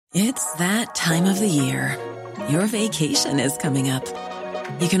It's that time of the year. Your vacation is coming up.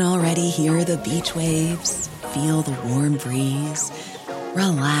 You can already hear the beach waves, feel the warm breeze,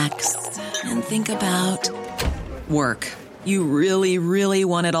 relax, and think about work. You really, really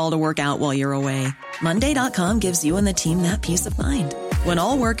want it all to work out while you're away. Monday.com gives you and the team that peace of mind. When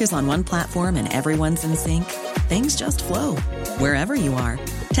all work is on one platform and everyone's in sync, things just flow. Wherever you are,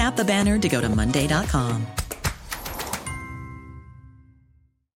 tap the banner to go to Monday.com.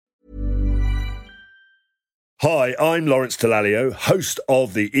 Hi, I'm Lawrence Dallaglio, host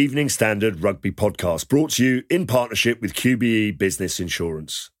of the Evening Standard Rugby Podcast, brought to you in partnership with QBE Business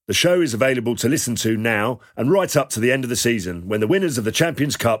Insurance. The show is available to listen to now and right up to the end of the season, when the winners of the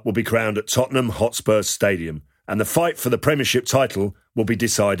Champions Cup will be crowned at Tottenham Hotspur Stadium, and the fight for the Premiership title will be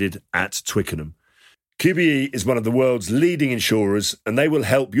decided at Twickenham. QBE is one of the world's leading insurers, and they will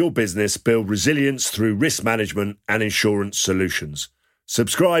help your business build resilience through risk management and insurance solutions.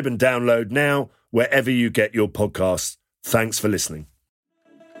 Subscribe and download now, wherever you get your podcasts. Thanks for listening.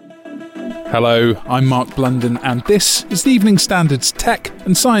 Hello, I'm Mark Blunden, and this is the Evening Standard's Tech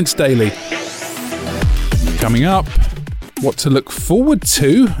and Science Daily. Coming up, what to look forward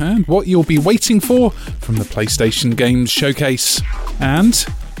to and what you'll be waiting for from the PlayStation Games Showcase, and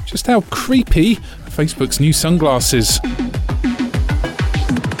just how creepy Facebook's new sunglasses.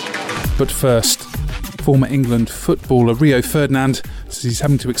 But first, former England footballer Rio Ferdinand says he's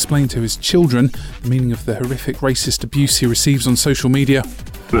having to explain to his children the meaning of the horrific racist abuse he receives on social media.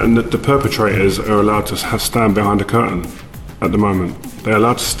 And the perpetrators are allowed to stand behind a curtain at the moment. They're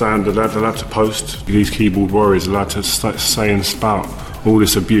allowed to stand, they're allowed to post. These keyboard warriors are allowed to say and spout all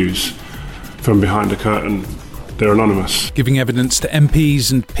this abuse from behind a curtain. They're anonymous. Giving evidence to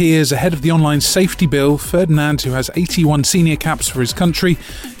MPs and peers ahead of the online safety bill, Ferdinand, who has 81 senior caps for his country,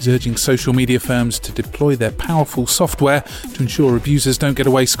 is urging social media firms to deploy their powerful software to ensure abusers don't get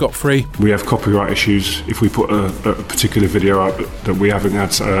away scot-free. We have copyright issues if we put a particular video up that we haven't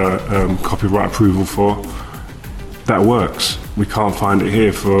had copyright approval for. That works. We can't find it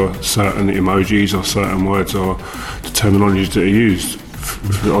here for certain emojis or certain words or the terminologies that are used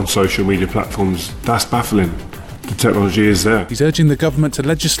on social media platforms. That's baffling. The technology is there. He's urging the government to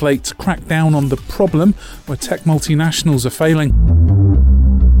legislate to crack down on the problem where tech multinationals are failing.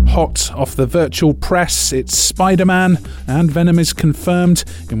 Hot off the virtual press, it's Spider-Man, and Venom is confirmed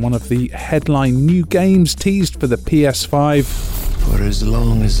in one of the headline new games teased for the PS5. For as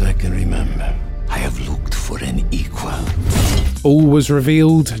long as I can remember, I have looked for an equal. All was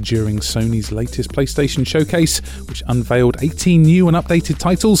revealed during Sony's latest PlayStation Showcase, which unveiled 18 new and updated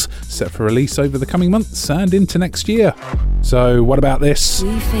titles set for release over the coming months and into next year. So, what about this?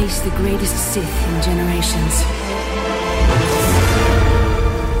 We face the greatest Sith in generations.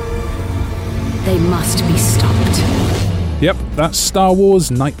 They must be stopped. Yep, that's Star Wars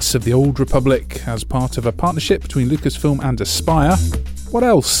Knights of the Old Republic as part of a partnership between Lucasfilm and Aspyr. What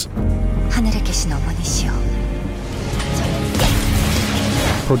else?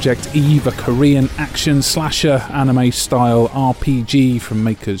 Project Eve, a Korean action slasher anime style RPG from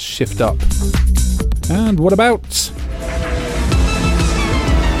makers Shift Up. And what about?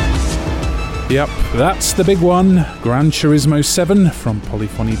 Yep, that's the big one, Gran Turismo 7 from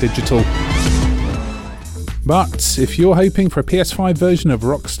Polyphony Digital. But if you're hoping for a PS5 version of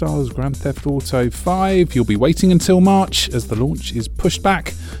Rockstar's Grand Theft Auto 5, you'll be waiting until March, as the launch is pushed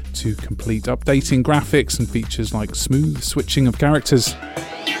back to complete updating graphics and features like smooth switching of characters.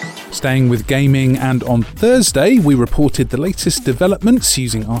 Staying with gaming, and on Thursday we reported the latest developments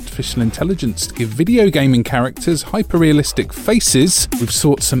using artificial intelligence to give video gaming characters hyper-realistic faces. We've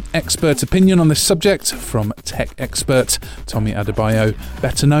sought some expert opinion on this subject from tech expert Tommy Adebayo,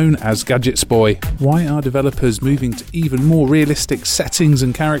 better known as Gadgets Boy. Why are developers moving to even more realistic settings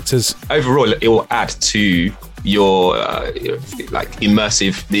and characters? Overall, it will add to your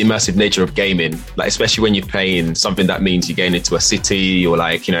immersive nature of gaming, like especially when you're playing something that means you're getting into a city, or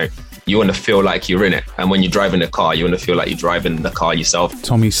you want to feel like you're in it, and when you're driving a car you want to feel like you're driving the car yourself.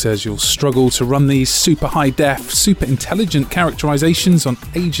 Tommy says you'll struggle to run these super high def, super intelligent characterizations on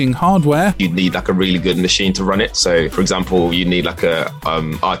aging hardware. You need a really good machine to run it. So for example, you need a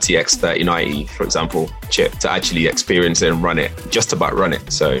RTX 3090 for example chip to actually experience it and run it, just about run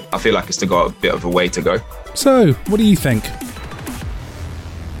it. So I feel like it's still got a bit of a way to go. So, what do you think?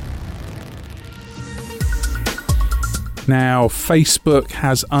 Now, Facebook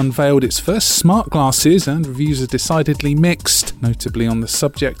has unveiled its first smart glasses, and reviews are decidedly mixed, notably on the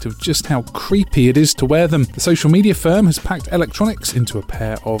subject of just how creepy it is to wear them. The social media firm has packed electronics into a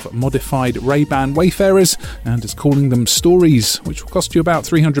pair of modified Ray-Ban Wayfarers and is calling them Stories, which will cost you about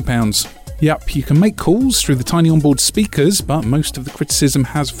 £300. Yep, you can make calls through the tiny onboard speakers, but most of the criticism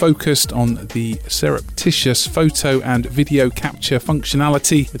has focused on the surreptitious photo and video capture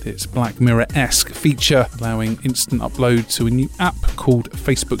functionality with its Black Mirror-esque feature, allowing instant upload to a new app called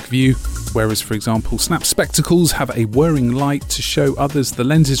Facebook View. Whereas, for example, Snap Spectacles have a whirring light to show others the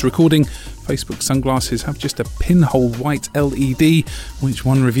lens is recording, Facebook sunglasses have just a pinhole white LED, which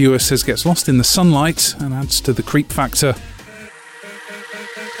one reviewer says gets lost in the sunlight and adds to the creep factor.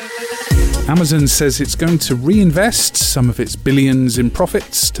 Amazon says it's going to reinvest some of its billions in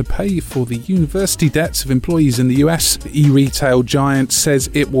profits to pay for the university debts of employees in the US. The e-retail giant says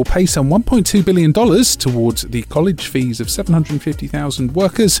it will pay some $1.2 billion towards the college fees of 750,000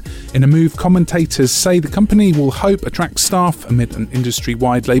 workers, in a move commentators say the company will hope attract staff amid an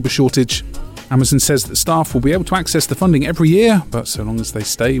industry-wide labour shortage. Amazon says that staff will be able to access the funding every year, but so long as they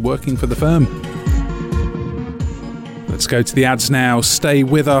stay working for the firm. Let's go to the ads now. Stay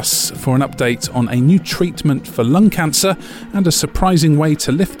with us for an update on a new treatment for lung cancer and a surprising way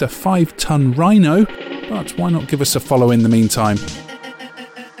to lift a 5-ton rhino. But why not give us a follow in the meantime?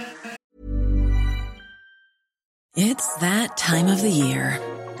 It's that time of the year.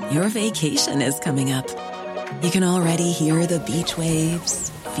 Your vacation is coming up. You can already hear the beach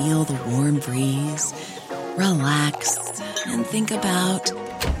waves, feel the warm breeze, relax, and think about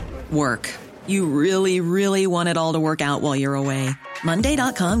work. You really, really want it all to work out while you're away.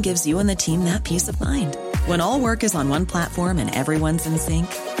 Monday.com gives you and the team that peace of mind. When all work is on one platform and everyone's in sync,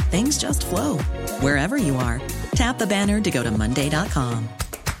 things just flow. Wherever you are, tap the banner to go to Monday.com.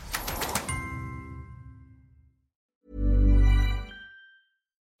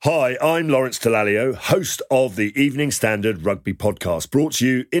 Hi, I'm Lawrence Dallaglio, host of the Evening Standard Rugby Podcast, brought to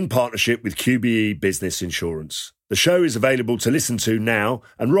you in partnership with QBE Business Insurance. The show is available to listen to now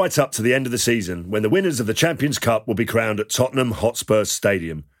and right up to the end of the season, when the winners of the Champions Cup will be crowned at Tottenham Hotspur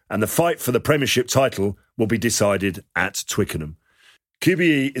Stadium and the fight for the Premiership title will be decided at Twickenham.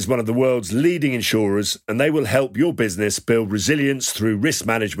 QBE is one of the world's leading insurers, and they will help your business build resilience through risk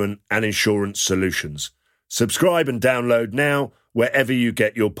management and insurance solutions. Subscribe and download now wherever you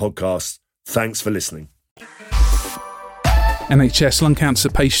get your podcasts. Thanks for listening. NHS lung cancer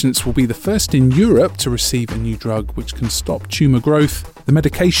patients will be the first in Europe to receive a new drug which can stop tumour growth. The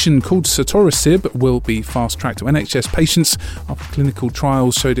medication, called sotorasib, will be fast-tracked to NHS patients after clinical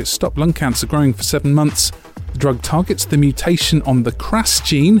trials showed it stopped lung cancer growing for 7 months. The drug targets the mutation on the KRAS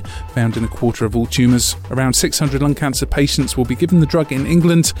gene, found in a quarter of all tumours. Around 600 lung cancer patients will be given the drug in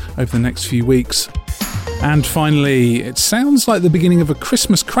England over the next few weeks. And finally, it sounds like the beginning of a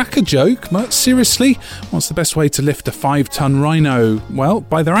Christmas cracker joke, but seriously, what's the best way to lift a 5-ton rhino? Well,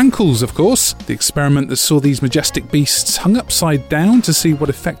 by their ankles, of course. The experiment that saw these majestic beasts hung upside down to see what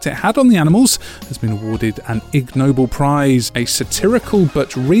effect it had on the animals has been awarded an Ig Nobel Prize, a satirical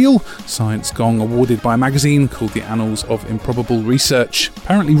but real science gong awarded by a magazine called the Annals of Improbable Research.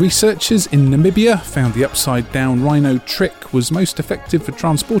 Apparently, researchers in Namibia found the upside-down rhino trick was most effective for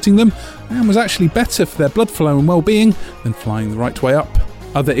transporting them and was actually better for their blood flow and well-being than flying the right way up.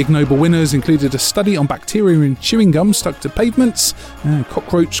 Other Ig Nobel winners included a study on bacteria in chewing gum stuck to pavements and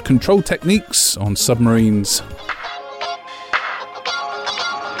cockroach control techniques on submarines.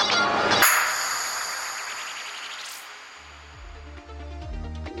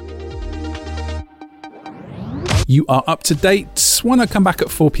 You are up to date. Why not come back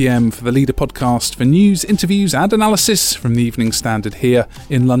at 4 p.m. for the Leader podcast for news, interviews and analysis from the Evening Standard here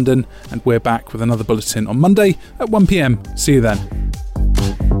in London. And we're back with another bulletin on Monday at 1 p.m. See you then.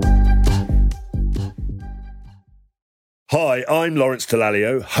 Hi, I'm Lawrence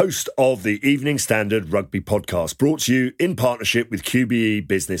Dallaglio, host of the Evening Standard Rugby Podcast, brought to you in partnership with QBE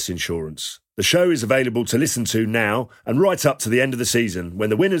Business Insurance. The show is available to listen to now and right up to the end of the season, when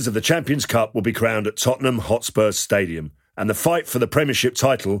the winners of the Champions Cup will be crowned at Tottenham Hotspur Stadium and the fight for the Premiership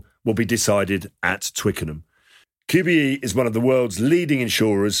title will be decided at Twickenham. QBE is one of the world's leading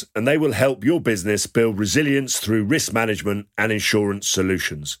insurers, and they will help your business build resilience through risk management and insurance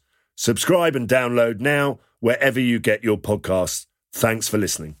solutions. Subscribe and download now wherever you get your podcasts. Thanks for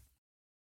listening.